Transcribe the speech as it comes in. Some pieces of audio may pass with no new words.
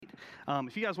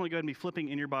If you guys want to go ahead and be flipping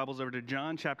in your Bibles over to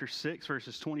John chapter 6,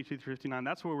 verses 22 through 59,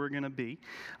 that's where we're going to be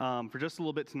for just a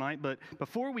little bit tonight. But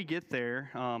before we get there,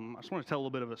 I just want to tell a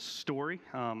little bit of a story.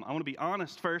 I want to be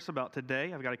honest first about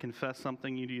today. I've got to confess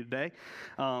something you do today.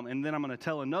 And then I'm going to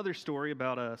tell another story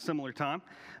about a similar time.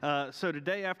 So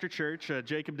today after church,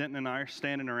 Jacob Denton and I are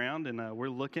standing around, and we're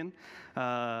looking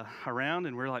around,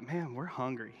 and we're like, man, we're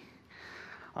hungry.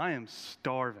 I am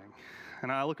starving.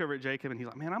 And I look over at Jacob, and he's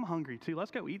like, man, I'm hungry too. Let's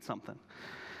go eat something.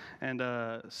 And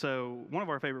so one of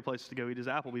our favorite places to go eat is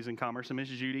Applebee's in Commerce. And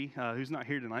Mrs. Judy, who's not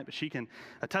here tonight, but she can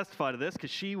testify to this because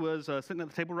she was sitting at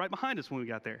the table right behind us when we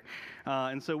got there.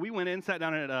 And so we went in, sat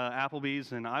down at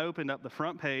Applebee's, and I opened up the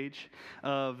front page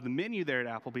of the menu there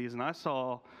at Applebee's, and I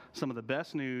saw some of the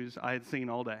best news I had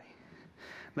seen all day.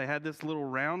 They had this little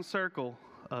round circle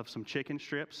of some chicken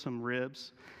strips, some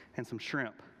ribs, and some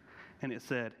shrimp. And it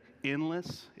said,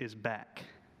 Endless is back.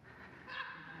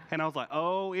 And I was like,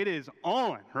 oh, it is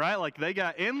on, right? Like they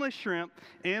got endless shrimp,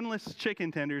 endless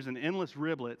chicken tenders, and endless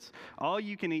riblets. All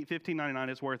you can eat, $15.99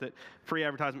 is worth it. Free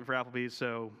advertisement for Applebee's,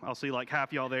 so I'll see like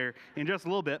half y'all there in just a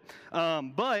little bit.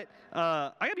 But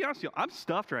I gotta be honest with you, I'm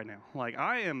stuffed right now. Like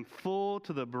I am full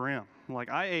to the brim. Like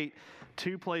I ate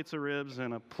 2 plates of ribs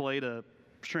and a plate of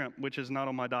shrimp, which is not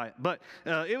on my diet, but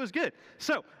it was good.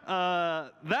 So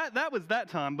that was that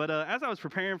time. But as I was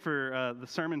preparing for the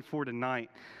sermon for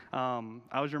tonight,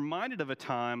 I was reminded of a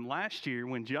time last year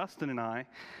when Justin and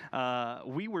I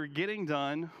we were getting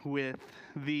done with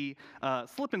the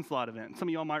slip and slide event. Some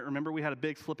of y'all might remember we had a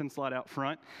big slip and slide out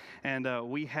front, and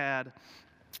we had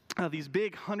these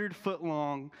big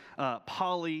 100-foot-long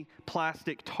poly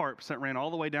plastic tarps that ran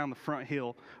all the way down the front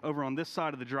hill over on this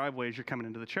side of the driveway as you're coming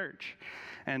into the church.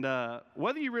 And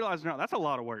whether you realize it or not, that's a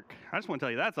lot of work. I just want to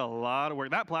tell you, that's a lot of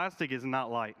work. That plastic is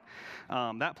not light.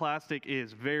 That plastic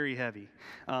is very heavy.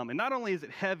 And not only is it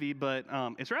heavy, but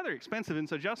it's rather expensive. And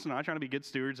so Justin and I, trying to be good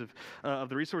stewards of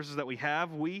the resources that we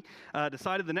have, we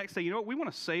decided the next day, you know what, we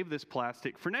want to save this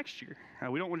plastic for next year.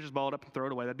 We don't want to just ball it up and throw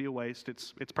it away. That'd be a waste.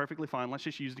 It's perfectly fine. Let's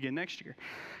just use it again next year.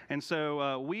 And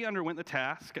so we underwent the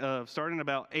task of starting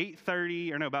about 8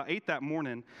 that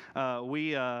morning.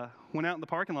 We went out in the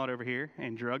parking lot over here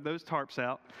and drug those tarps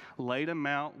out, laid them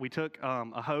out. We took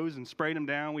a hose and sprayed them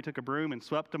down. We took a broom and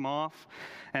swept them off,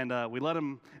 and we let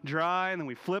them dry, and then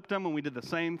we flipped them, and we did the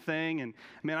same thing. And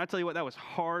man, I tell you what, that was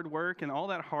hard work, and all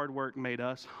that hard work made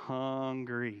us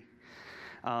hungry.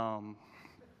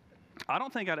 I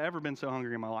don't think I'd ever been so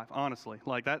hungry in my life, honestly.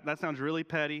 Like, that sounds really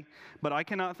petty, but I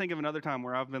cannot think of another time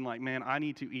where I've been like, man, I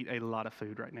need to eat a lot of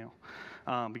food right now.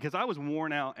 Because I was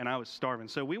worn out and I was starving.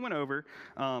 So we went over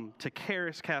to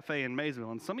Karis Cafe in Maysville.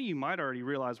 And some of you might already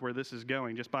realize where this is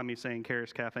going just by me saying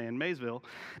Karis Cafe in Maysville.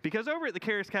 Because over at the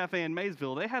Karis Cafe in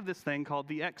Maysville, they have this thing called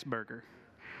the X-Burger.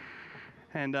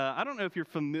 And I don't know if you're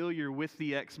familiar with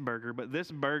the X-Burger, but this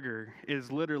burger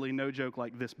is literally, no joke,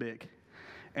 like this big.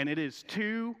 And it is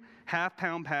 2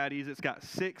 half-pound patties. It's got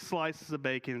 6 slices of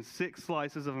bacon, 6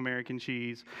 slices of American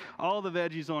cheese, all the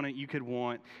veggies on it you could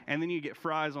want, and then you get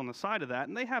fries on the side of that.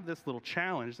 And they have this little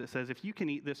challenge that says if you can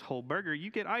eat this whole burger,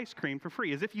 you get ice cream for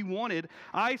free, as if you wanted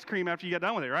ice cream after you got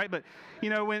done with it, right? But, you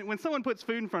know, when someone puts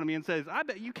food in front of me and says, I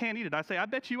bet you can't eat it, I say, I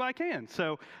bet you I can.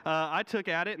 So I took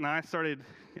at it, and I started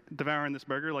devouring this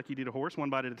burger like you did a horse, one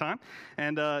bite at a time.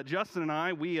 And Justin and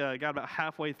I, we got about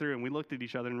halfway through, and we looked at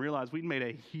each other and realized we'd made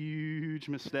a huge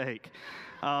mistake.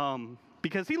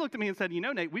 Because he looked at me and said, you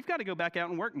know, Nate, we've got to go back out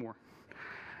and work more.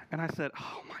 And I said,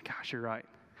 oh my gosh, you're right.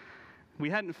 We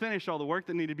hadn't finished all the work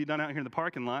that needed to be done out here in the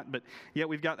parking lot, but yet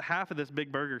we've got half of this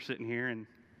big burger sitting here, and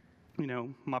you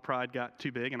know, my pride got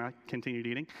too big, and I continued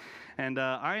eating. And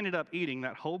I ended up eating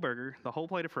that whole burger, the whole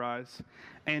plate of fries,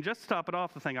 and just to top it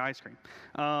off, the thing of ice cream.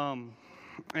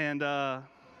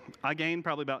 I gained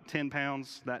probably about 10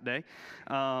 pounds that day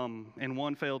in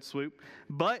one failed swoop.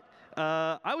 But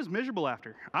I was miserable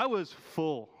after. I was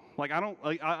full. Like,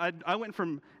 I went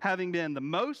from having been the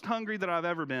most hungry that I've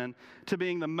ever been to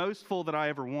being the most full that I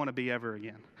ever want to be ever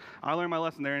again. I learned my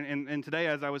lesson there, and today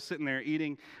as I was sitting there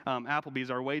eating Applebee's,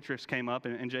 our waitress came up,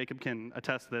 and Jacob can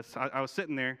attest to this. I was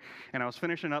sitting there, and I was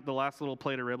finishing up the last little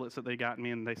plate of riblets that they got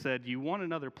me, and they said, you want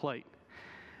another plate?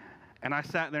 And I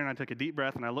sat there, and I took a deep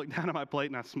breath, and I looked down at my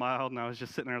plate, and I smiled, and I was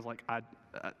just sitting there. I was like,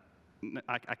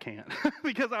 I can't,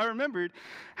 because I remembered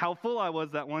how full I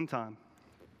was that one time.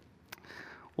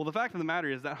 Well, the fact of the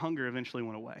matter is that hunger eventually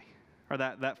went away, or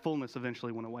that fullness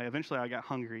eventually went away. Eventually, I got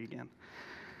hungry again.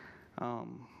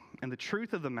 And the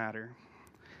truth of the matter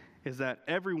is that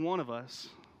every one of us,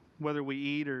 whether we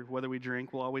eat or whether we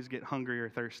drink, will always get hungry or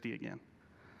thirsty again.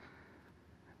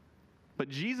 But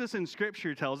Jesus in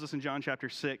Scripture tells us in John chapter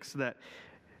 6 that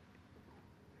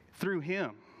through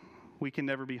Him, we can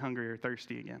never be hungry or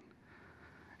thirsty again.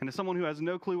 And to someone who has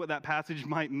no clue what that passage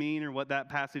might mean or what that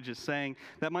passage is saying,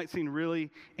 that might seem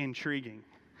really intriguing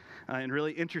and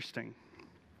really interesting.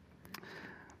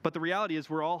 But the reality is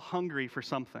we're all hungry for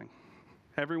something.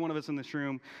 Every one of us in this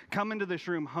room come into this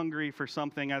room hungry for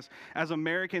something. As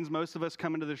Americans, most of us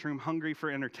come into this room hungry for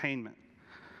entertainment.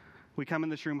 We come in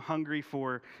this room hungry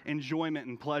for enjoyment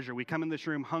and pleasure. We come in this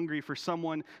room hungry for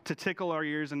someone to tickle our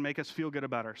ears and make us feel good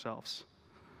about ourselves.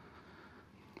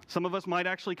 Some of us might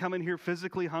actually come in here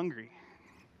physically hungry.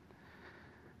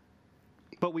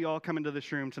 But we all come into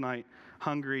this room tonight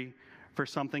hungry for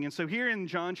something. And so here in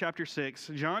John chapter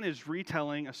 6, John is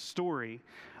retelling a story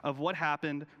of what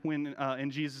happened when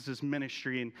in Jesus'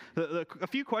 ministry. And a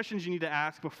few questions you need to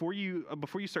ask before you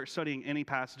start studying any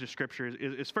passage of Scripture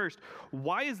is first,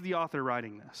 why is the author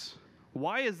writing this?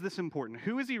 Why is this important?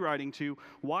 Who is he writing to?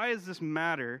 Why does this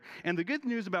matter? And the good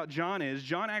news about John is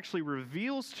John actually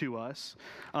reveals to us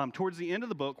towards the end of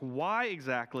the book why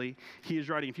exactly he is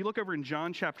writing. If you look over in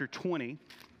John chapter 20,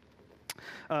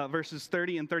 verses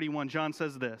 30 and 31, John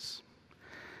says this.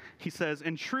 He says,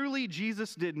 "And truly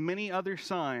Jesus did many other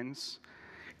signs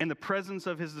in the presence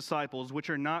of his disciples, which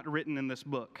are not written in this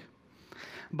book.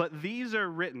 But these are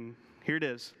written," here it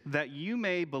is, "that you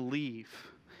may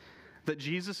believe that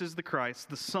Jesus is the Christ,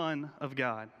 the Son of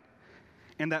God,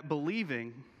 and that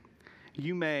believing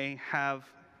you may have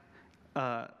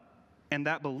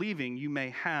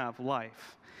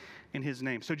life in his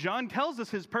name." So John tells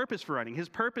us his purpose for writing. His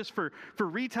purpose for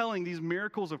retelling these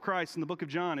miracles of Christ in the book of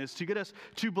John is to get us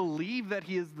to believe that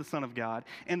he is the Son of God,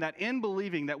 and that in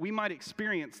believing that we might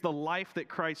experience the life that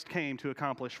Christ came to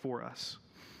accomplish for us.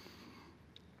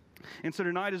 And so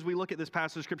tonight, as we look at this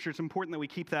passage of Scripture, it's important that we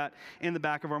keep that in the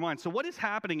back of our mind. So what is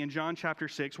happening in John chapter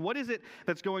 6? What is it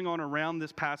that's going on around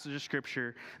this passage of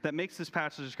Scripture that makes this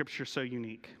passage of Scripture so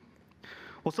unique?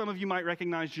 Well, some of you might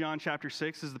recognize John chapter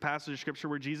 6 as the passage of Scripture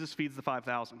where Jesus feeds the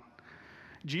 5,000.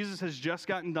 Jesus has just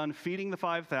gotten done feeding the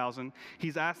 5,000.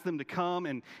 He's asked them to come,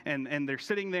 and they're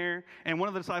sitting there. And one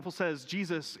of the disciples says,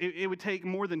 Jesus, it would take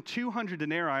more than 200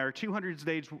 denarii, or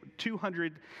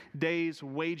 200 days'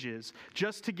 wages,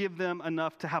 just to give them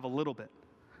enough to have a little bit.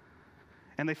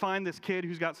 And they find this kid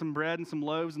who's got some bread and some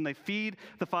loaves, and they feed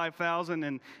the 5,000.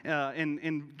 And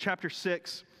in chapter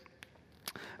 6,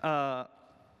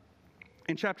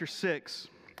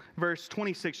 verse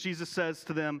 26, Jesus says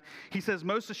to them, he says,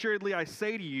 "Most assuredly I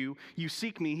say to you, you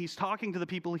seek me." He's talking to the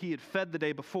people he had fed the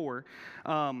day before.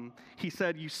 He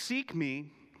said, "You seek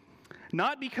me,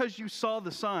 not because you saw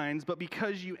the signs, but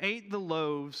because you ate the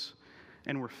loaves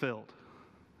and were filled."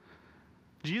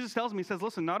 Jesus tells me, he says,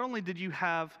 listen, not only did you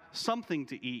have something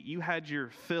to eat, you had your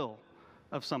fill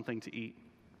of something to eat.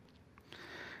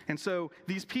 And so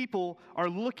these people are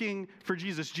looking for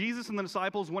Jesus. Jesus and the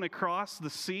disciples went across the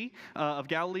Sea of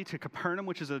Galilee to Capernaum,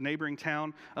 which is a neighboring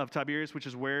town of Tiberias, which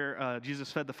is where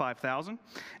Jesus fed the 5,000.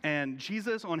 And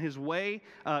Jesus, on his way,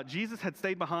 Jesus had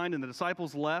stayed behind and the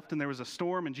disciples left, and there was a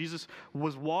storm, and Jesus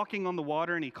was walking on the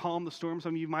water, and he calmed the storm.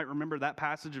 Some of you might remember that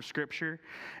passage of Scripture.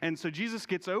 And so Jesus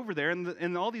gets over there,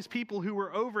 and all these people who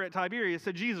were over at Tiberias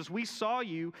said, "Jesus, we saw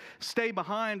you stay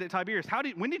behind at Tiberias.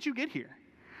 When did you get here?"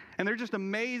 And they're just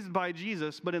amazed by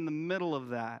Jesus, but in the middle of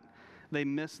that, they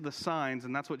miss the signs,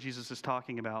 and that's what Jesus is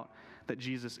talking about, that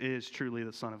Jesus is truly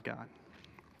the Son of God.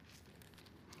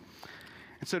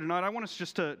 And so tonight, I want us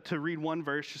just to read one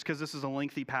verse, just because this is a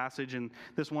lengthy passage, and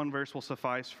this one verse will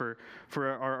suffice for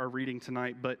our reading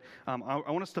tonight. But I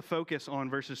want us to focus on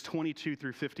verses 22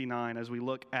 through 59 as we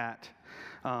look at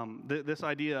this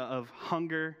idea of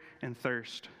hunger and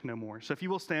thirst no more. So if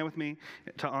you will stand with me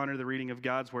to honor the reading of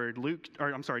God's word,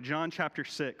 John chapter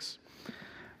 6,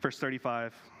 verse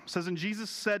 35 says, "And Jesus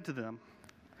said to them,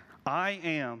 'I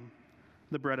am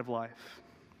the bread of life.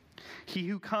 He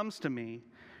who comes to me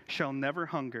shall never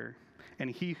hunger, and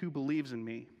he who believes in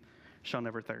me shall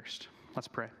never thirst.'" Let's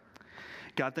pray.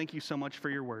 God, thank you so much for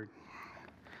your word.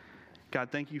 God,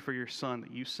 thank you for your Son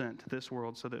that you sent to this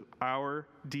world so that our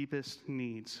deepest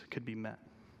needs could be met.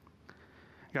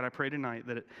 God, I pray tonight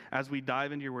that as we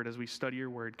dive into your word, as we study your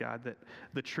word, God, that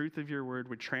the truth of your word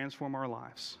would transform our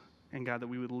lives. And God, that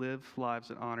we would live lives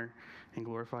that honor and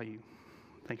glorify you.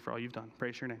 Thank you for all you've done.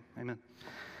 Praise your name. Amen.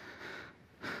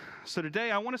 So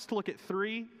today I want us to look at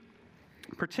three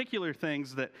particular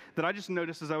things that I just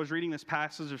noticed as I was reading this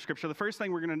passage of Scripture. The first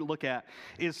thing we're going to look at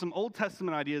is some Old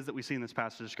Testament ideas that we see in this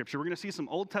passage of Scripture. We're going to see some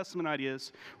Old Testament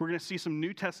ideas. We're going to see some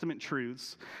New Testament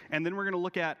truths. And then we're going to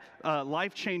look at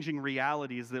life-changing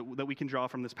realities that we can draw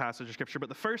from this passage of Scripture. But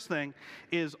the first thing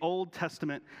is Old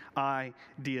Testament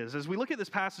ideas. As we look at this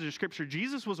passage of Scripture,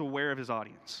 Jesus was aware of his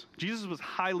audience. Jesus was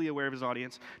highly aware of his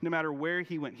audience no matter where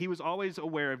he went. He was always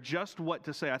aware of just what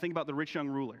to say. I think about the rich young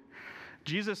ruler.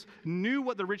 Jesus knew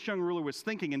what the rich young ruler was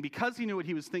thinking, and because he knew what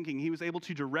he was thinking, he was able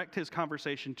to direct his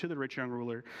conversation to the rich young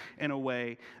ruler in a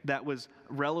way that was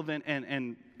relevant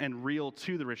and real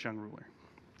to the rich young ruler.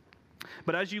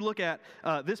 But as you look at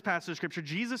this passage of Scripture,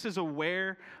 Jesus is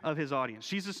aware of his audience.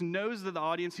 Jesus knows that the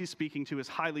audience he's speaking to is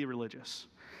highly religious.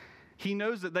 He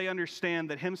knows that they understand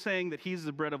that him saying that he's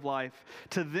the bread of life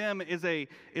to them is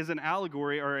an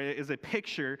allegory or is a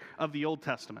picture of the Old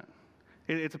Testament.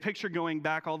 It's a picture going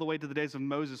back all the way to the days of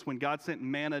Moses when God sent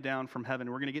manna down from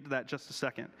heaven. We're going to get to that in just a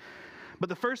second. But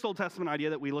the first Old Testament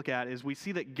idea that we look at is we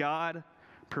see that God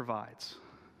provides.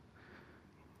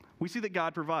 We see that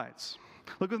God provides.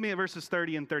 Look with me at verses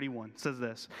 30 and 31. It says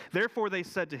this, "Therefore they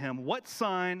said to him, 'What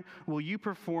sign will you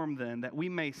perform then that we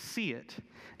may see it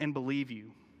and believe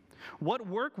you? What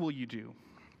work will you do?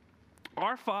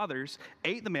 Our fathers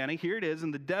ate the manna,'" here it is,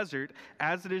 "in the desert,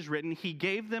 as it is written, he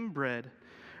gave them bread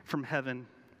from heaven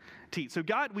to eat." So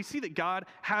we see that God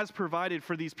has provided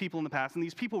for these people in the past, and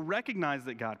these people recognize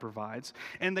that God provides,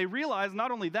 and they realize not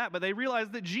only that, but they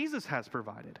realize that Jesus has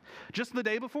provided. Just the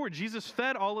day before, Jesus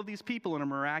fed all of these people in a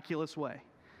miraculous way.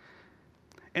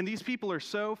 And these people are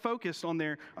so focused on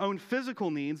their own physical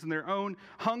needs and their own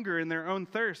hunger and their own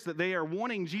thirst that they are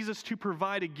wanting Jesus to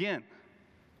provide again.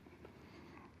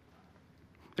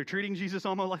 They're treating Jesus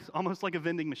almost like a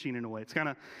vending machine in a way. It's kind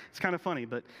of funny,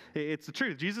 but it's the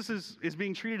truth. Jesus is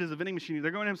being treated as a vending machine.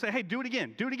 They're going to him and say, "Hey, do it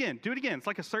again, do it again, do it again." It's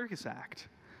like a circus act.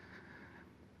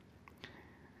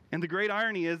 And the great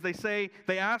irony is they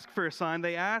ask for a sign.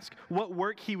 They ask what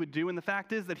work he would do, and the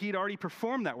fact is that he'd already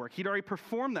performed that work. He'd already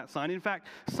performed that sign. In fact,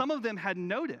 some of them had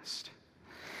noticed.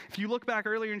 If you look back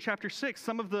earlier in chapter 6,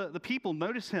 some of the people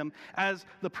noticed him as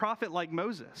the prophet like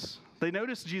Moses. They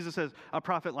noticed Jesus as a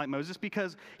prophet like Moses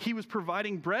because he was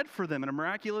providing bread for them in a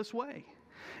miraculous way.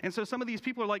 And so some of these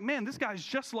people are like, "Man, this guy's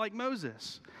just like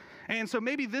Moses." And so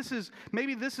maybe this is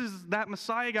that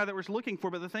Messiah guy that we're looking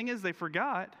for. But the thing is, they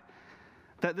forgot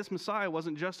that this Messiah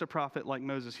wasn't just a prophet like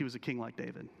Moses. He was a king like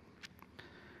David.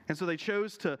 And so they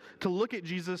chose to look at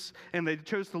Jesus, and they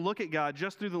chose to look at God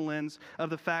just through the lens of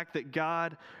the fact that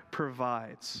God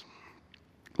provides.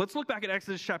 Let's look back at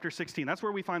Exodus chapter 16. That's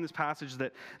where we find this passage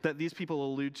that these people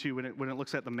allude to when it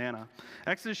looks at the manna.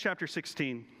 Exodus chapter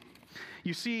 16.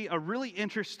 You see a really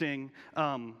interesting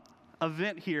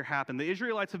event here happen. The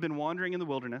Israelites have been wandering in the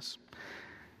wilderness,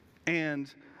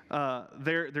 and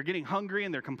they're getting hungry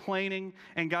and they're complaining.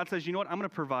 And God says, "You know what? I'm going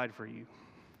to provide for you.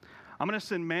 I'm going to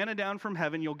send manna down from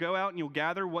heaven. You'll go out and you'll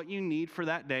gather what you need for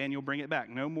that day, and you'll bring it back.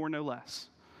 No more, no less.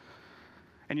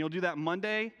 And you'll do that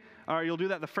Monday, or you'll do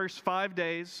that the first 5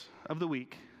 days of the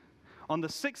week. On the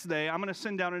 6th day, I'm going to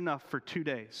send down enough for 2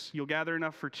 days. You'll gather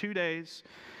enough for 2 days.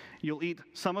 You'll eat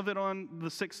some of it on the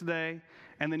 6th day,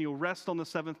 and then you'll rest on the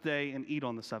 7th day and eat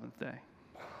on the 7th day."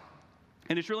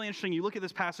 And it's really interesting. You look at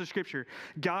this passage of Scripture,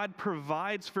 God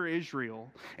provides for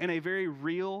Israel in a very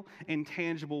real and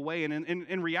tangible way. And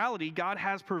in reality, God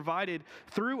has provided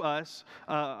for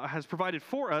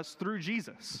us through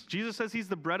Jesus. Jesus says he's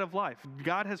the bread of life.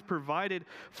 God has provided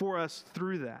for us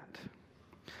through that.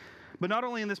 But not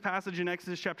only in this passage in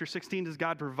Exodus chapter 16 does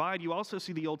God provide, you also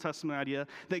see the Old Testament idea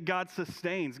that God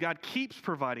sustains. God keeps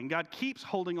providing. God keeps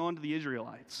holding on to the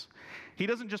Israelites. He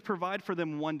doesn't just provide for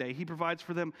them one day. He provides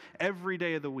for them every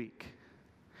day of the week.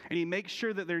 And he makes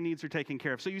sure that their needs are taken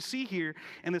care of. So you see here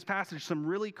in this passage some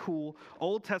really cool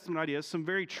Old Testament ideas, some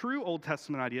very true Old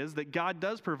Testament ideas that God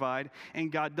does provide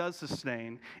and God does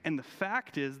sustain. And the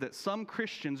fact is that some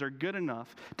Christians are good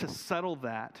enough to settle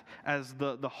that as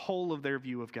the whole of their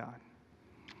view of God.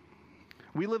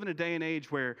 We live in a day and age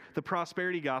where the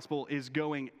prosperity gospel is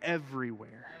going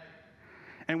everywhere.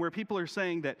 And where people are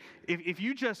saying that if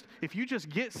you just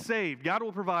get saved, God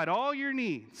will provide all your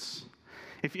needs.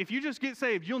 If you just get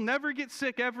saved, you'll never get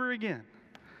sick ever again.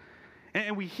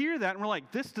 And we hear that and we're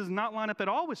like, this does not line up at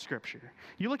all with Scripture.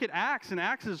 You look at Acts, and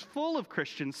Acts is full of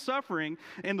Christians suffering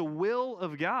in the will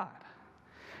of God.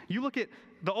 You look at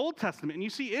the Old Testament and you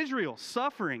see Israel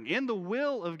suffering in the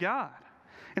will of God.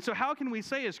 And so how can we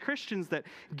say as Christians that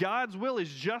God's will is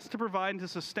just to provide and to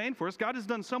sustain for us? God has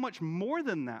done so much more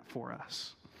than that for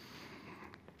us.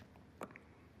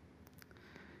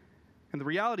 And the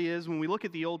reality is, when we look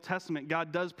at the Old Testament,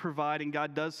 God does provide and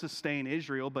God does sustain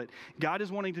Israel, but God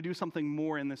is wanting to do something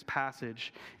more in this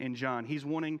passage in John. He's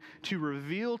wanting to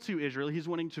reveal to Israel, he's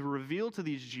wanting to reveal to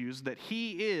these Jews that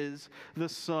he is the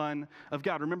Son of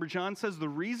God. Remember, John says the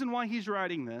reason why he's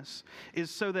writing this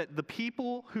is so that the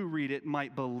people who read it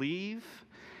might believe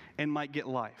and might get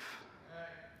life.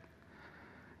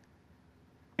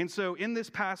 And so in this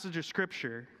passage of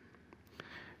Scripture,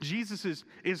 Jesus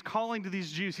is calling to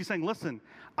these Jews. He's saying, listen,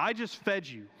 I just fed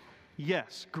you.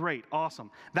 Yes, great, awesome.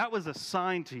 That was a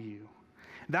sign to you.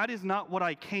 That is not what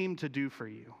I came to do for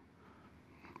you.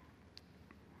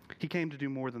 He came to do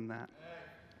more than that.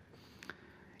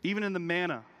 Even in the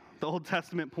manna, the Old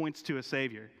Testament points to a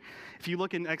Savior. If you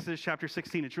look in Exodus chapter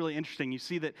 16, it's really interesting. You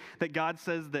see that God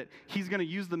says that he's going to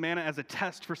use the manna as a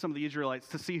test for some of the Israelites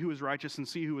to see who is righteous and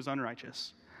see who is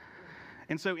unrighteous.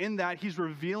 And so in that, he's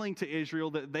revealing to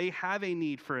Israel that they have a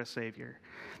need for a Savior,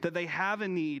 that they have a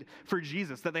need for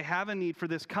Jesus, that they have a need for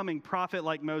this coming prophet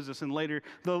like Moses and later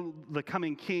the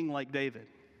coming king like David.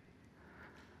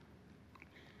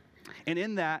 And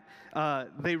in that,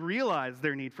 they realize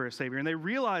their need for a Savior, and they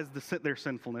realize their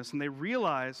sinfulness, and they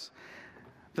realize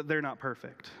that they're not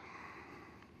perfect.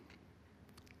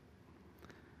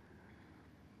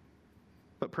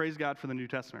 But praise God for the New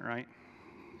Testament, right?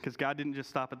 Because God didn't just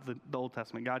stop at the Old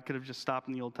Testament. God could have just stopped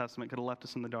in the Old Testament, could have left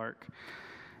us in the dark,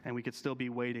 and we could still be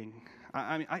waiting.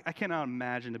 I cannot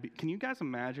imagine can you guys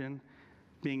imagine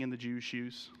being in the Jews'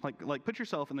 shoes? Like put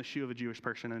yourself in the shoe of a Jewish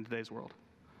person in today's world.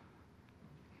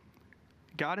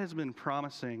 God has been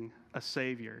promising a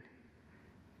Savior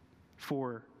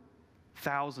for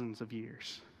thousands of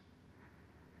years.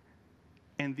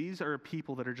 And these are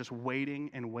people that are just waiting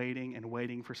and waiting and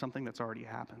waiting for something that's already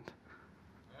happened.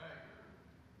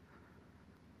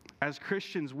 As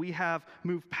Christians, we have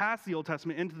moved past the Old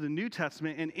Testament into the New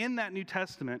Testament, and in that New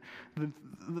Testament, the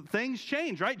things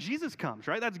change, right? Jesus comes,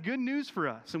 right? That's good news for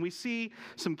us. And we see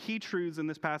some key truths in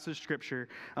this passage of Scripture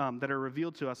that are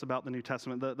revealed to us about the New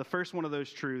Testament. The first one of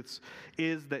those truths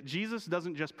is that Jesus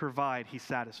doesn't just provide, he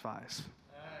satisfies.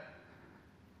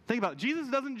 Think about it. Jesus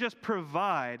doesn't just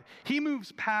provide, he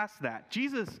moves past that.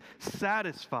 Jesus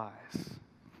satisfies.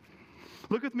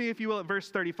 Look with me, if you will, at verse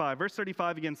 35. Verse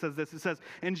 35 again says this. It says,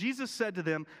 "And Jesus said to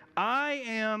them, I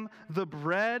am the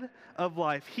bread of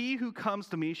life. He who comes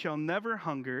to me shall never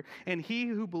hunger, and he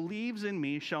who believes in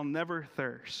me shall never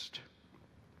thirst."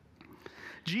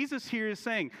 Jesus here is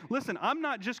saying, listen, I'm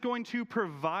not just going to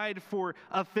provide for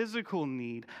a physical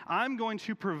need. I'm going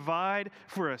to provide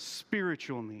for a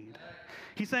spiritual need.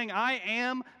 He's saying, I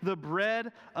am the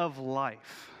bread of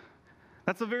life.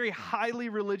 That's a very highly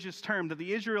religious term that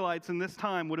the Israelites in this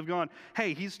time would have gone,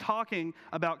 hey, he's talking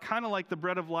about kind of like the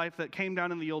bread of life that came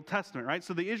down in the Old Testament, right?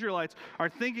 So the Israelites are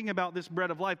thinking about this bread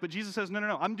of life, but Jesus says, no,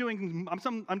 I'm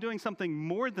doing something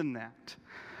more than that.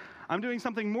 I'm doing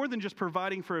something more than just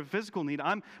providing for a physical need.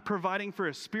 I'm providing for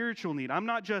a spiritual need. I'm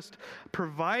not just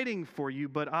providing for you,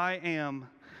 but I am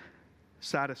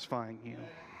satisfying you.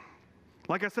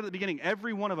 Like I said at the beginning,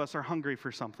 every one of us are hungry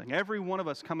for something. Every one of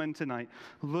us come in tonight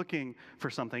looking for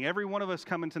something. Every one of us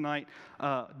come in tonight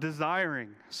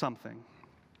desiring something.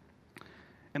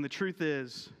 And the truth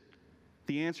is,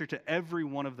 the answer to every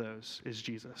one of those is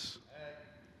Jesus.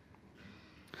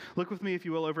 Look with me, if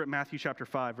you will, over at Matthew chapter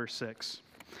 5, verse 6.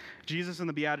 Jesus in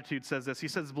the Beatitudes says this. He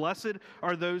says, "Blessed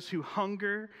are those who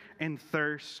hunger and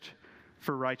thirst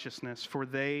for righteousness, for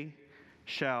they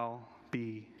shall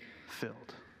be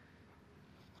filled."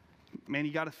 Man,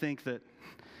 you got to think that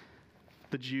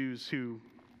the Jews who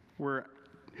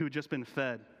had just been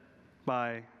fed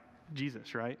by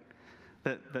Jesus, right?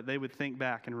 That they would think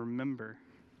back and remember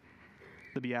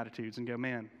the Beatitudes and go,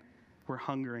 man, we're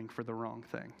hungering for the wrong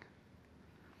thing.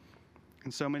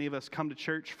 And so many of us come to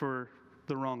church for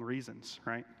the wrong reasons,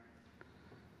 right?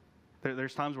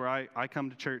 There's times where I come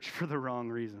to church for the wrong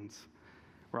reasons.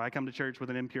 Where I come to church with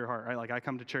an impure heart, right? Like I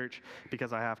come to church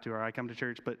because I have to, or I come to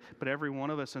church. But every one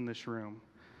of us in this room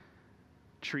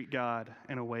treat God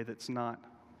in a way that's not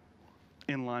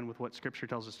in line with what Scripture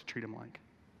tells us to treat him like.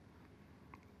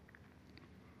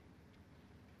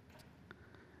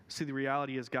 See, the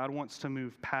reality is God wants to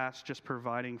move past just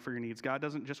providing for your needs. God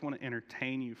doesn't just want to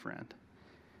entertain you, friend.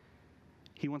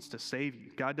 He wants to save you.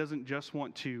 God doesn't just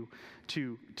want to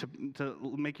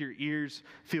make your ears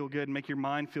feel good and make your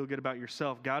mind feel good about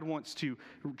yourself. God wants to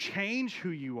change who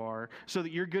you are so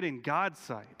that you're good in God's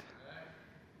sight.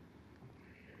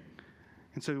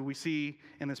 And so we see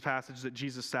in this passage that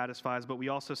Jesus satisfies, but we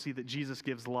also see that Jesus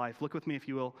gives life. Look with me, if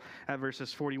you will, at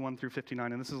verses 41 through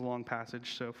 59. And this is a long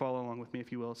passage, so follow along with me,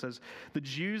 if you will. It says, "The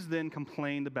Jews then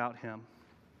complained about him.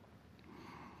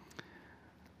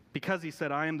 because he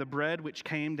said, I am the bread which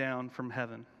came down from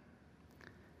heaven.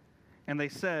 And they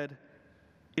said,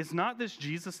 is not this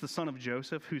Jesus, the son of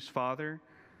Joseph, whose father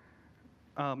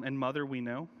and mother we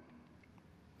know?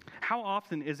 How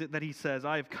often is it that he says,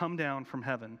 I have come down from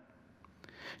heaven?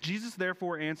 Jesus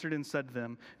therefore answered and said to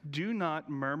them, do not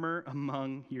murmur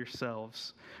among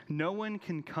yourselves. No one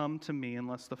can come to me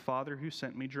unless the Father who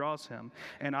sent me draws him,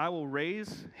 and I will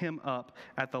raise him up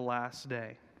at the last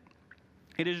day.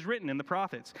 It is written in the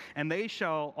prophets, and they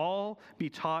shall all be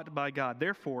taught by God.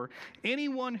 Therefore,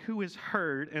 anyone who has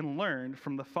heard and learned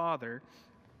from the Father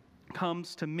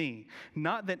comes to me.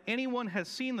 Not that anyone has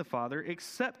seen the Father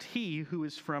except he who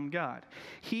is from God.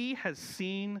 He has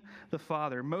seen the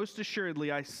Father. Most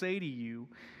assuredly, I say to you,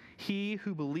 he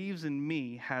who believes in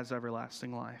me has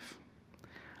everlasting life.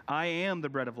 I am the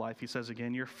bread of life, he says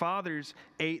again. Your fathers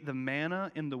ate the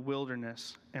manna in the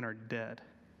wilderness and are dead.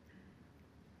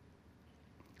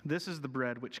 This is the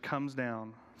bread which comes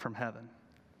down from heaven,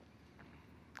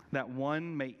 that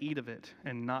one may eat of it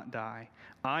and not die.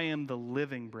 I am the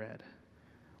living bread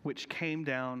which came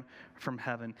down from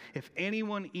heaven. If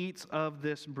anyone eats of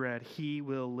this bread, he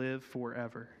will live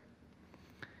forever.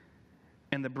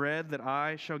 And the bread that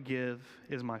I shall give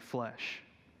is my flesh,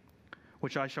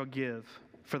 which I shall give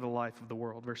for the life of the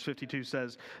world. Verse 52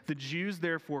 says, the Jews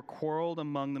therefore quarreled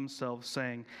among themselves,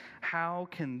 saying, how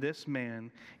can this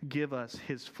man give us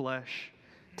his flesh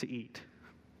to eat?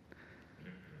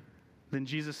 Then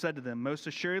Jesus said to them, most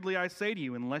assuredly I say to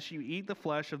you, unless you eat the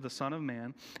flesh of the Son of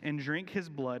Man and drink his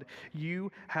blood, you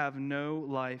have no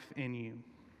life in you.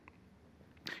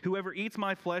 Whoever eats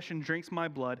my flesh and drinks my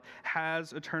blood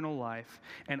has eternal life,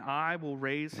 and I will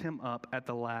raise him up at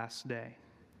the last day.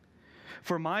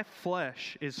 For my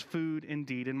flesh is food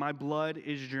indeed, and my blood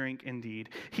is drink indeed.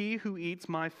 He who eats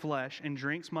my flesh and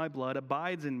drinks my blood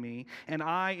abides in me, and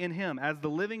I in him. As the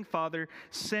living Father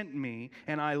sent me,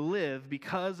 and I live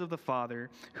because of the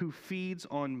Father who feeds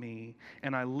on me,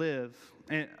 and I live.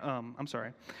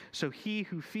 So he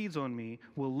who feeds on me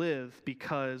will live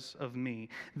because of me.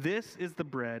 This is the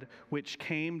bread which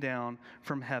came down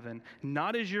from heaven,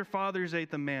 not as your fathers ate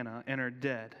the manna and are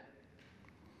dead.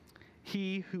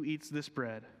 He who eats this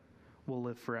bread will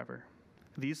live forever.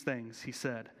 These things he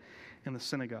said in the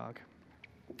synagogue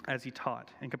as he taught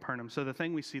in Capernaum. So the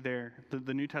thing we see there,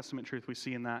 the New Testament truth we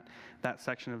see in that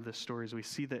section of this story is we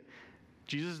see that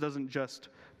Jesus doesn't just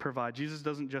provide. Jesus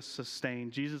doesn't just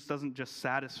sustain. Jesus doesn't just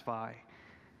satisfy.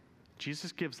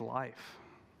 Jesus gives life.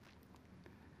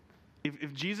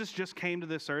 If Jesus just came to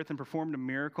this earth and performed a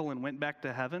miracle and went back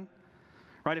to heaven,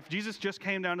 right? If Jesus just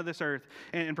came down to this earth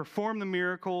and performed the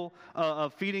miracle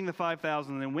of feeding the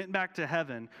 5,000 and then went back to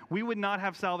heaven, we would not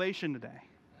have salvation today.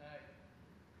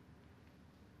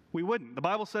 We wouldn't. The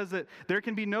Bible says that there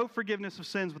can be no forgiveness of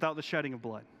sins without the shedding of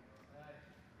blood.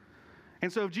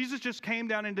 And so if Jesus just came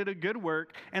down and did a good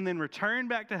work and then returned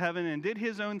back to heaven and did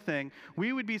his own thing,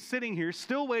 we would be sitting here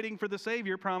still waiting for the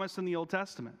Savior promised in the Old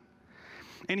Testament.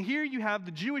 And here you have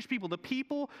the Jewish people, the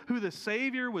people who the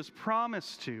Savior was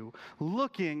promised to,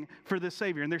 looking for the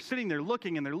Savior. And they're sitting there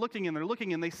looking, and they're looking, and they're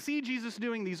looking, and they see Jesus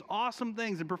doing these awesome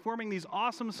things and performing these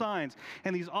awesome signs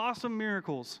and these awesome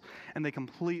miracles, and they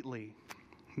completely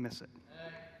miss it.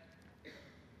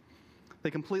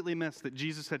 They completely miss that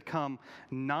Jesus had come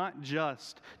not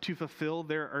just to fulfill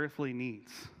their earthly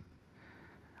needs.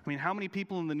 I mean, how many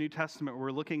people in the New Testament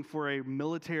were looking for a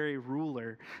military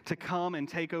ruler to come and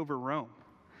take over Rome?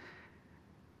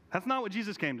 That's not what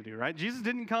Jesus came to do, right? Jesus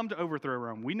didn't come to overthrow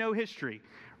Rome. We know history.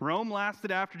 Rome lasted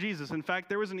after Jesus. In fact,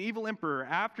 there was an evil emperor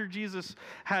after Jesus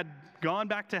had gone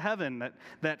back to heaven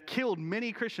that killed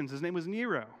many Christians. His name was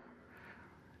Nero.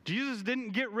 Jesus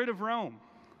didn't get rid of Rome.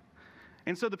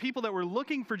 And so the people that were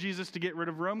looking for Jesus to get rid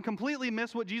of Rome completely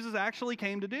missed what Jesus actually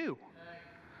came to do.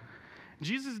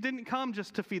 Jesus didn't come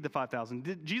just to feed the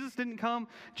 5,000. Jesus didn't come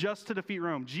just to defeat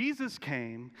Rome. Jesus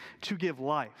came to give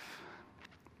life.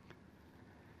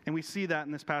 And we see that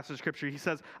in this passage of Scripture. He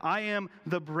says, I am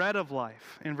the bread of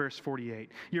life, in verse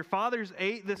 48. Your fathers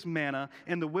ate this manna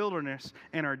in the wilderness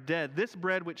and are dead. This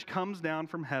bread which comes down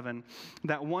from heaven,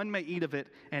 that one may eat of it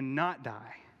and not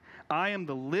die. I am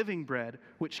the living bread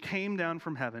which came down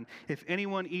from heaven. If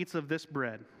anyone eats of this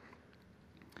bread,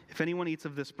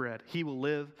 he will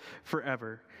live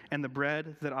forever. And the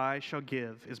bread that I shall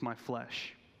give is my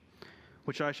flesh,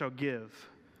 which I shall give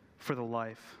for the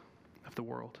life of the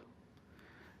world.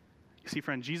 You see,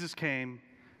 friend, Jesus came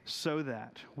so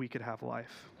that we could have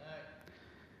life.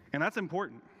 And that's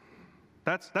important.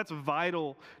 That's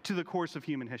vital to the course of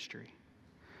human history.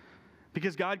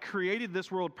 Because God created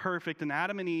this world perfect, and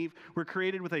Adam and Eve were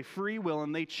created with a free will,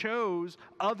 and they chose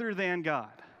other than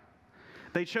God.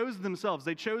 They chose themselves.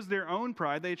 They chose their own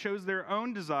pride. They chose their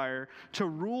own desire to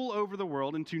rule over the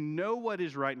world and to know what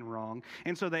is right and wrong.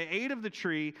 And so they ate of the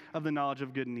tree of the knowledge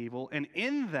of good and evil. And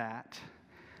in that,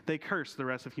 they cursed the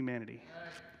rest of humanity.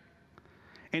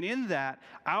 And in that,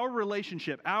 our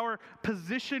relationship, our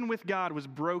position with God was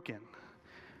broken.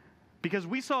 Because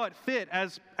we saw it fit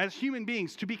as human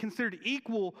beings to be considered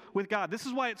equal with God. This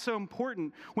is why it's so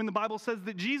important when the Bible says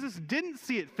that Jesus didn't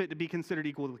see it fit to be considered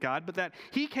equal with God, but that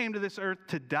he came to this earth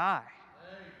to die.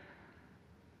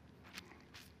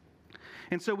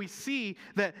 And so we see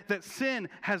that sin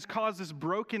has caused this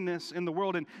brokenness in the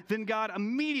world. And then God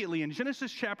immediately in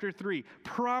Genesis chapter 3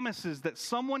 promises that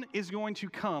someone is going to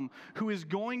come who is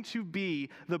going to be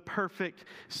the perfect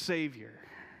Savior.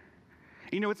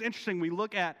 You know, it's interesting. We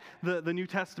look at the New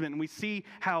Testament and we see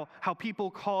how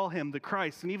people call him the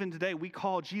Christ. And even today we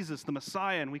call Jesus the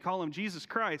Messiah and we call him Jesus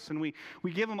Christ. And we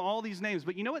give him all these names.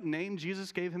 But you know what name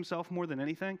Jesus gave himself more than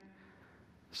anything?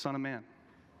 Son of Man.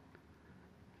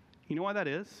 You know why that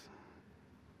is?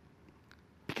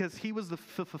 Because he was the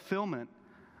fulfillment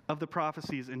of the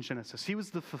prophecies in Genesis. He was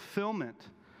the fulfillment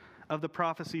of the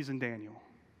prophecies in Daniel.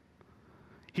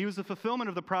 He was the fulfillment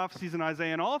of the prophecies in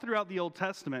Isaiah and all throughout the Old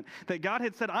Testament that God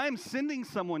had said, I am sending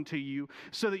someone to you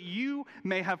so that you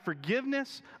may have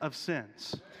forgiveness of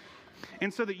sins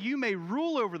and so that you may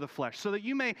rule over the flesh, so that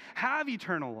you may have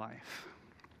eternal life.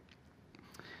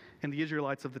 And the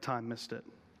Israelites of the time missed it.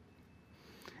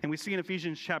 And we see in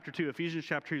Ephesians chapter 2, Ephesians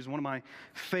chapter 2 is one of my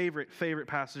favorite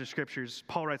passages of scriptures.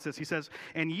 Paul writes this, he says,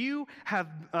 And you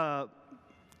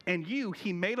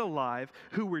he made alive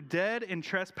who were dead in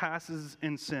trespasses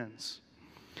and sins,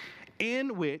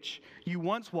 in which you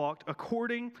once walked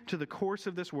according to the course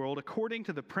of this world, according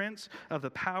to the prince of the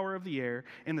power of the air,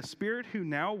 and the spirit who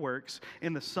now works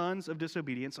in the sons of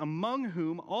disobedience, among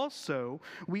whom also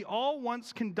we all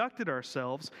once conducted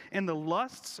ourselves in the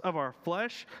lusts of our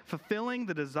flesh, fulfilling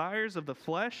the desires of the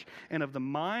flesh and of the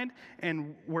mind,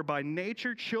 and were by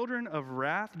nature children of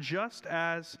wrath, just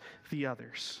as the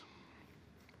others.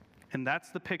 And that's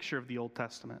the picture of the Old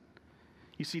Testament.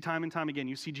 You see time and time again,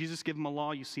 you see Jesus give him a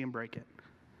law, you see him break it.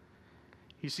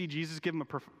 You see Jesus give him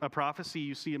a prophecy,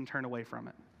 you see him turn away from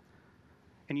it.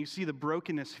 And you see the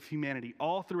brokenness of humanity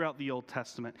all throughout the Old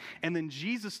Testament. And then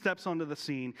Jesus steps onto the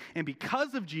scene. And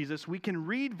because of Jesus, we can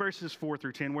read verses 4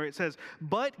 through 10 where it says,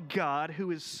 But God,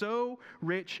 who is so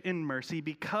rich in mercy,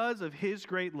 because of his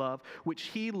great love, which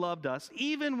he loved us,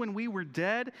 even when we were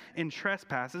dead in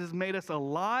trespasses, has made us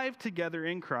alive together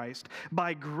in Christ.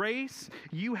 By grace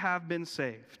you have been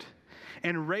saved.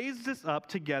 And raised us up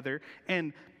together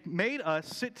and made us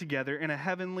sit together in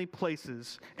heavenly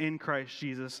places in Christ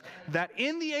Jesus, that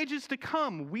in the ages to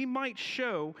come we might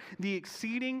show the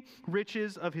exceeding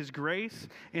riches of his grace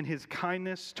and his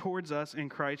kindness towards us in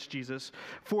Christ Jesus.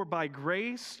 For by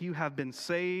grace you have been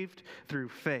saved through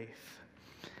faith,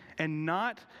 and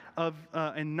not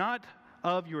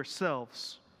of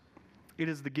yourselves. It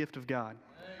is the gift of God,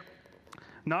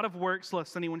 not of works,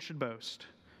 lest anyone should boast.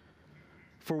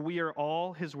 For we are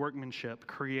all his workmanship,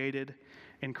 created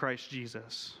in Christ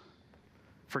Jesus,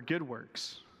 for good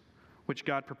works, which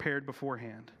God prepared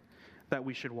beforehand, that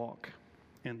we should walk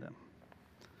in them.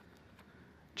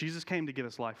 Jesus came to give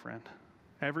us life, friend.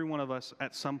 Every one of us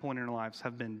at some point in our lives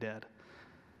have been dead.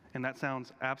 And that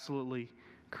sounds absolutely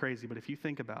crazy, but if you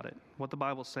think about it, what the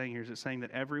Bible's saying here is it's saying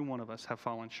that every one of us have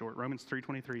fallen short. Romans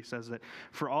 3:23 says that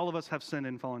for all of us have sinned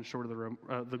and fallen short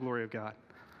of the glory of God.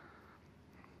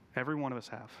 Every one of us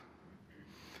have.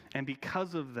 And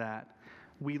because of that,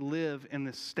 we live in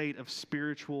this state of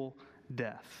spiritual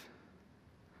death.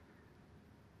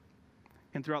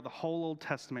 And throughout the whole Old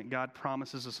Testament, God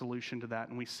promises a solution to that,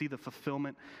 and we see the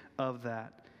fulfillment of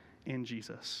that in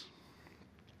Jesus.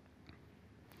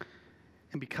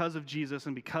 And because of Jesus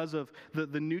and because of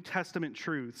the New Testament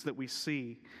truths that we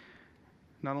see,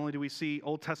 not only do we see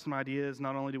Old Testament ideas,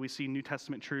 not only do we see New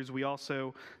Testament truths, we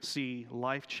also see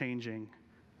life-changing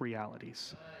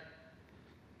realities.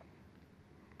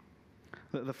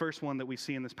 The first one that we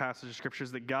see in this passage of Scripture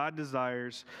is that God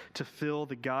desires to fill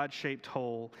the God-shaped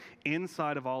hole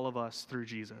inside of all of us through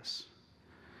Jesus.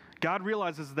 God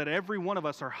realizes that every one of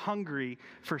us are hungry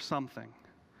for something.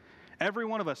 Every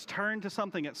one of us turn to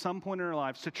something at some point in our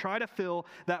lives to try to fill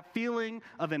that feeling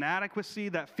of inadequacy,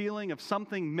 that feeling of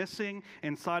something missing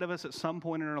inside of us at some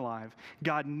point in our life.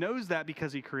 God knows that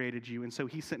because he created you, and so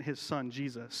he sent his son,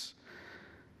 Jesus,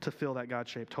 to fill that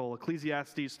God-shaped hole.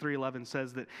 Ecclesiastes 3:11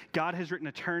 says that God has written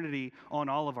eternity on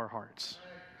all of our hearts.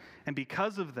 And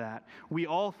because of that, we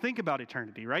all think about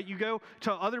eternity, right? You go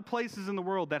to other places in the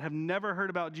world that have never heard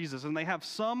about Jesus, and they have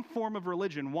some form of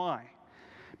religion. Why?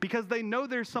 Because they know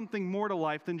there's something more to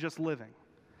life than just living.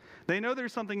 They know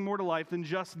there's something more to life than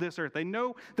just this earth. They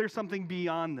know there's something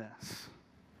beyond this.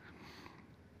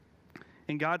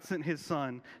 And God sent his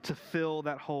Son to fill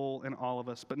that hole in all of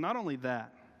us. But not only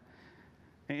that,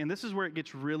 and this is where it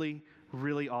gets really,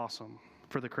 really awesome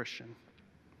for the Christian.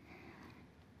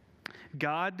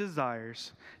 God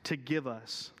desires to give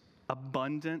us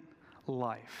abundant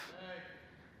life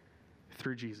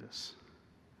through Jesus.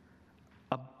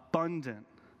 Abundant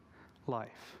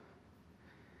life.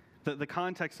 The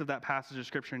context of that passage of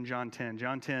Scripture in John 10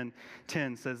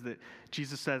 says that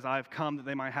Jesus says, I've come that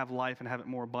they might have life and have it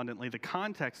more abundantly. The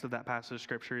context of that passage of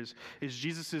Scripture is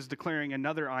Jesus is declaring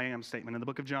another I am statement. In the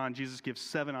book of John, Jesus gives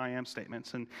 7 I am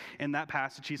statements. And in that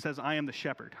passage, he says, I am the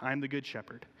shepherd. I am the good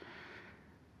shepherd.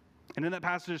 And in that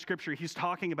passage of Scripture, he's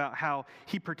talking about how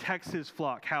he protects his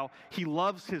flock, how he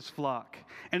loves his flock.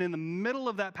 And in the middle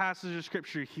of that passage of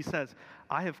Scripture, he says,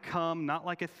 I have come not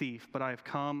like a thief, but I have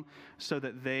come so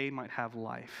that they might have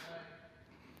life.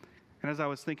 And as I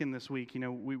was thinking this week,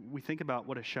 we think about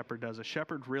what a shepherd does. A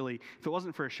shepherd really, if it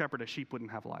wasn't for a shepherd, a sheep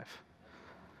wouldn't have life.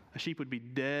 A sheep would be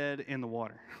dead in the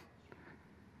water.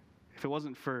 If it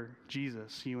wasn't for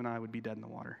Jesus, you and I would be dead in the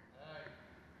water.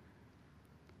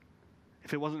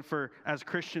 If it wasn't for, as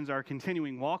Christians, our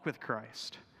continuing walk with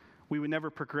Christ, we would never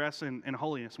progress in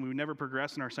holiness, and we would never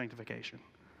progress in our sanctification.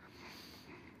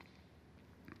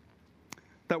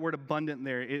 That word abundant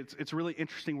there, it's a really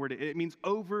interesting word. It means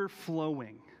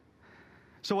overflowing.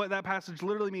 So what that passage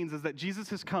literally means is that Jesus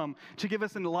has come to give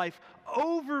us a life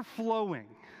overflowing.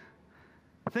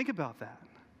 Think about that.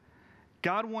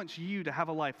 God wants you to have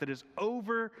a life that is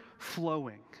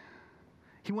overflowing.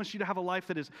 He wants you to have a life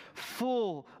that is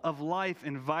full of life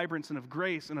and vibrance and of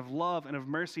grace and of love and of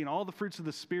mercy and all the fruits of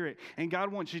the Spirit. And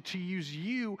God wants you to use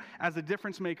you as a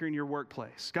difference maker in your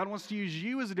workplace. God wants to use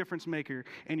you as a difference maker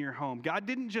in your home. God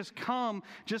didn't just come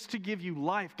just to give you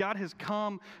life. God has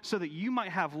come so that you might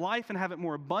have life and have it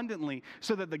more abundantly,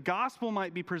 so that the gospel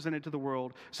might be presented to the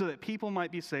world, so that people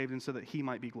might be saved, and so that he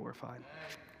might be glorified.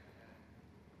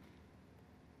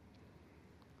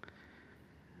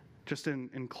 Just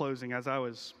in closing, as I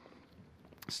was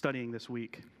studying this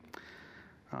week,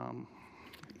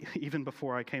 even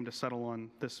before I came to settle on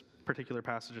this particular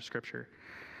passage of Scripture,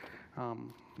 I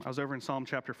was over in Psalm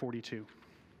chapter 42.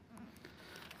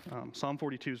 Psalm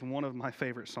 42 is one of my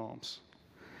favorite psalms,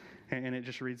 and it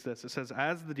just reads this. It says,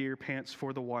 as the deer pants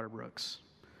for the water brooks,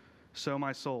 so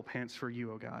my soul pants for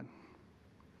you, O God.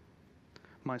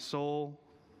 My soul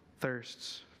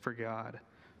thirsts for God,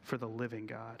 for the living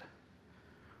God.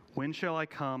 When shall I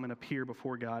come and appear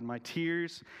before God? My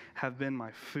tears have been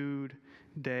my food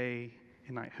day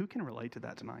and night. Who can relate to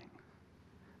that tonight?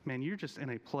 Man, you're just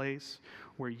in a place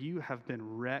where you have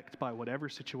been wrecked by whatever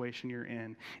situation you're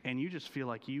in, and you just feel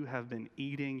like you have been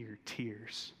eating your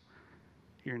tears.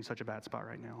 You're in such a bad spot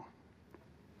right now.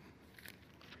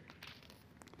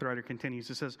 The writer continues.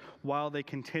 It says, while they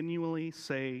continually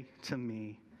say to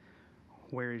me,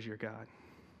 where is your God?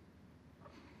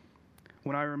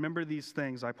 When I remember these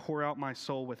things, I pour out my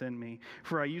soul within me.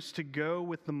 For I used to go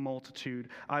with the multitude.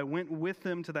 I went with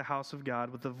them to the house of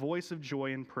God with a voice of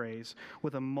joy and praise,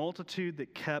 with a multitude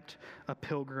that kept a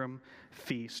pilgrim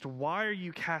feast. Why are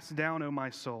you cast down, O my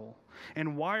soul?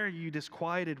 And why are you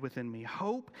disquieted within me?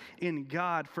 Hope in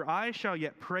God, for I shall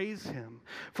yet praise him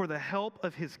for the help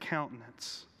of his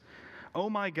countenance. O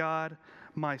my God,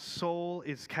 my soul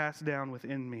is cast down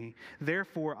within me.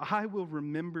 Therefore, I will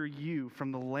remember you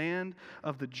from the land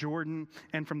of the Jordan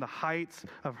and from the heights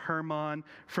of Hermon,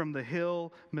 from the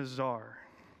hill Mizar.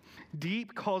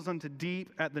 Deep calls unto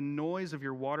deep at the noise of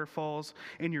your waterfalls,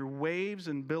 and your waves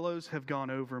and billows have gone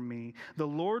over me. The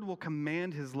Lord will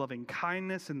command his loving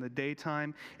kindness in the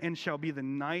daytime, and shall be the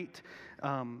night,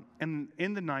 and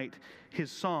in the night his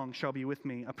song shall be with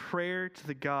me, a prayer to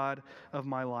the God of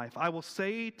my life. I will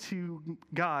say to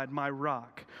God, my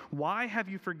rock, why have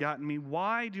you forgotten me?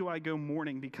 Why do I go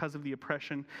mourning because of the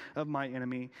oppression of my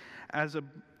enemy?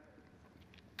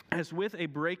 As with a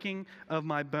breaking of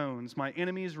my bones, my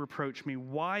enemies reproach me.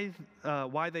 Why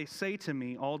they say to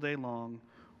me all day long,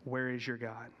 where is your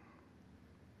God?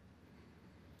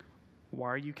 Why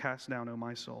are you cast down, O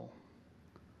my soul?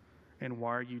 And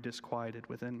why are you disquieted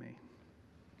within me?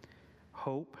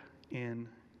 Hope in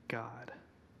God,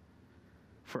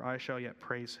 for I shall yet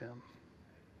praise him,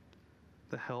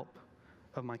 the help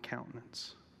of my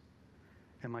countenance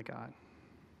and my God.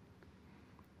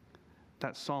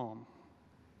 That psalm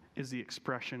is the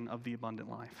expression of the abundant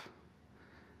life.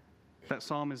 That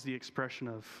psalm is the expression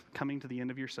of coming to the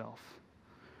end of yourself,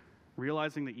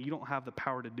 realizing that you don't have the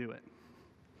power to do it,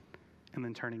 and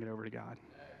then turning it over to God.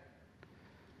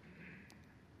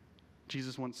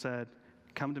 Jesus once said,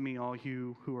 Come to me, all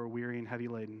you who are weary and heavy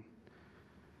laden,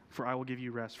 for I will give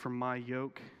you rest. For my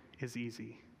yoke is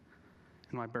easy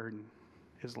and my burden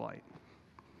is light.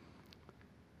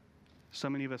 So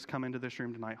many of us come into this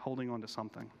room tonight holding on to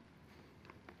something.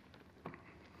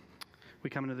 We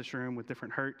come into this room with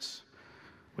different hurts,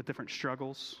 with different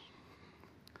struggles,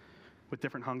 with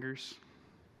different hungers.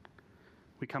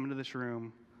 We come into this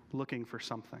room looking for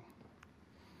something.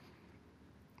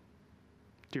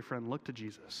 Dear friend, look to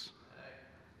Jesus,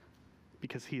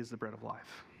 because he is the bread of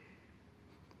life.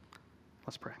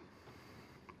 Let's pray.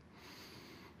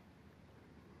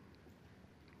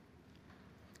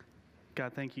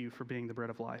 God, thank you for being the bread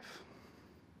of life.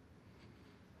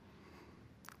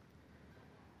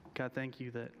 God, thank you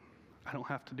that I don't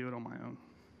have to do it on my own.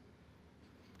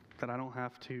 That I don't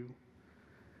have to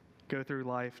go through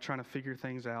life trying to figure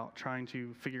things out, trying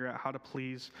to figure out how to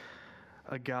please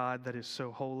a God that is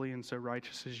so holy and so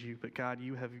righteous as you. But God,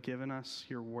 you have given us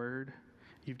your word.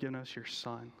 You've given us your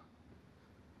Son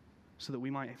so that we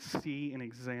might see an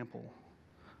example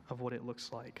of what it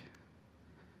looks like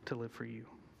to live for you.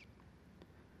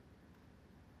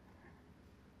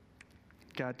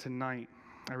 God, tonight,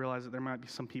 I realize that there might be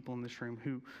some people in this room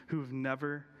who have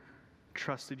never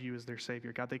trusted you as their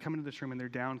Savior. God, they come into this room and they're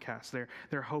downcast.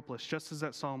 They're hopeless, just as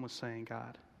that psalm was saying,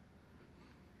 God.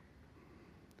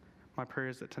 My prayer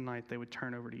is that tonight they would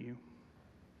turn over to you.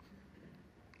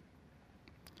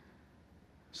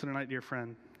 So tonight, dear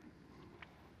friend,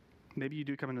 maybe you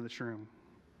do come into this room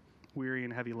weary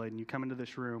and heavy laden. You come into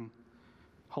this room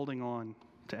holding on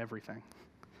to everything,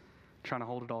 trying to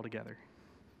hold it all together.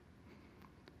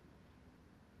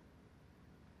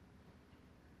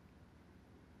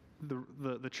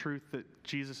 The truth that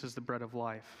Jesus is the bread of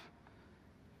life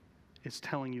is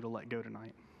telling you to let go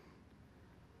tonight.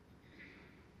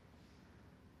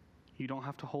 You don't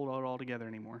have to hold it all together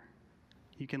anymore.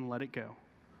 You can let it go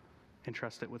and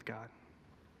trust it with God.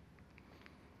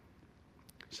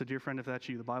 So, dear friend, if that's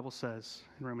you, the Bible says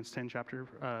in Romans 10, chapter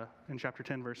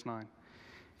 10, verse 9,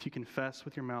 if you confess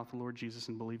with your mouth the Lord Jesus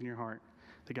and believe in your heart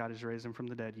that God has raised him from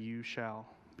the dead, you shall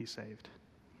be saved.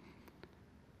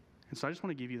 And so I just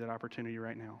want to give you that opportunity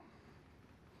right now.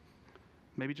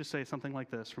 Maybe just say something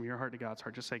like this from your heart to God's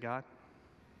heart. Just say, God,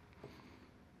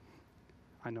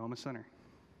 I know I'm a sinner.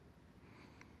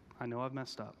 I know I've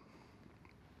messed up.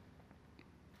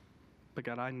 But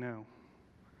God, I know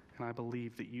and I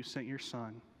believe that you sent your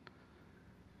Son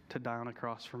to die on a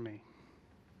cross for me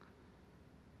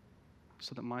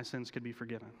so that my sins could be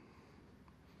forgiven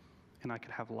and I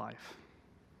could have life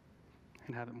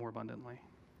and have it more abundantly.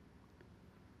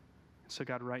 So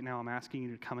God, right now I'm asking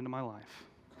you to come into my life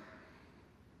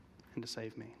and to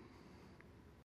save me.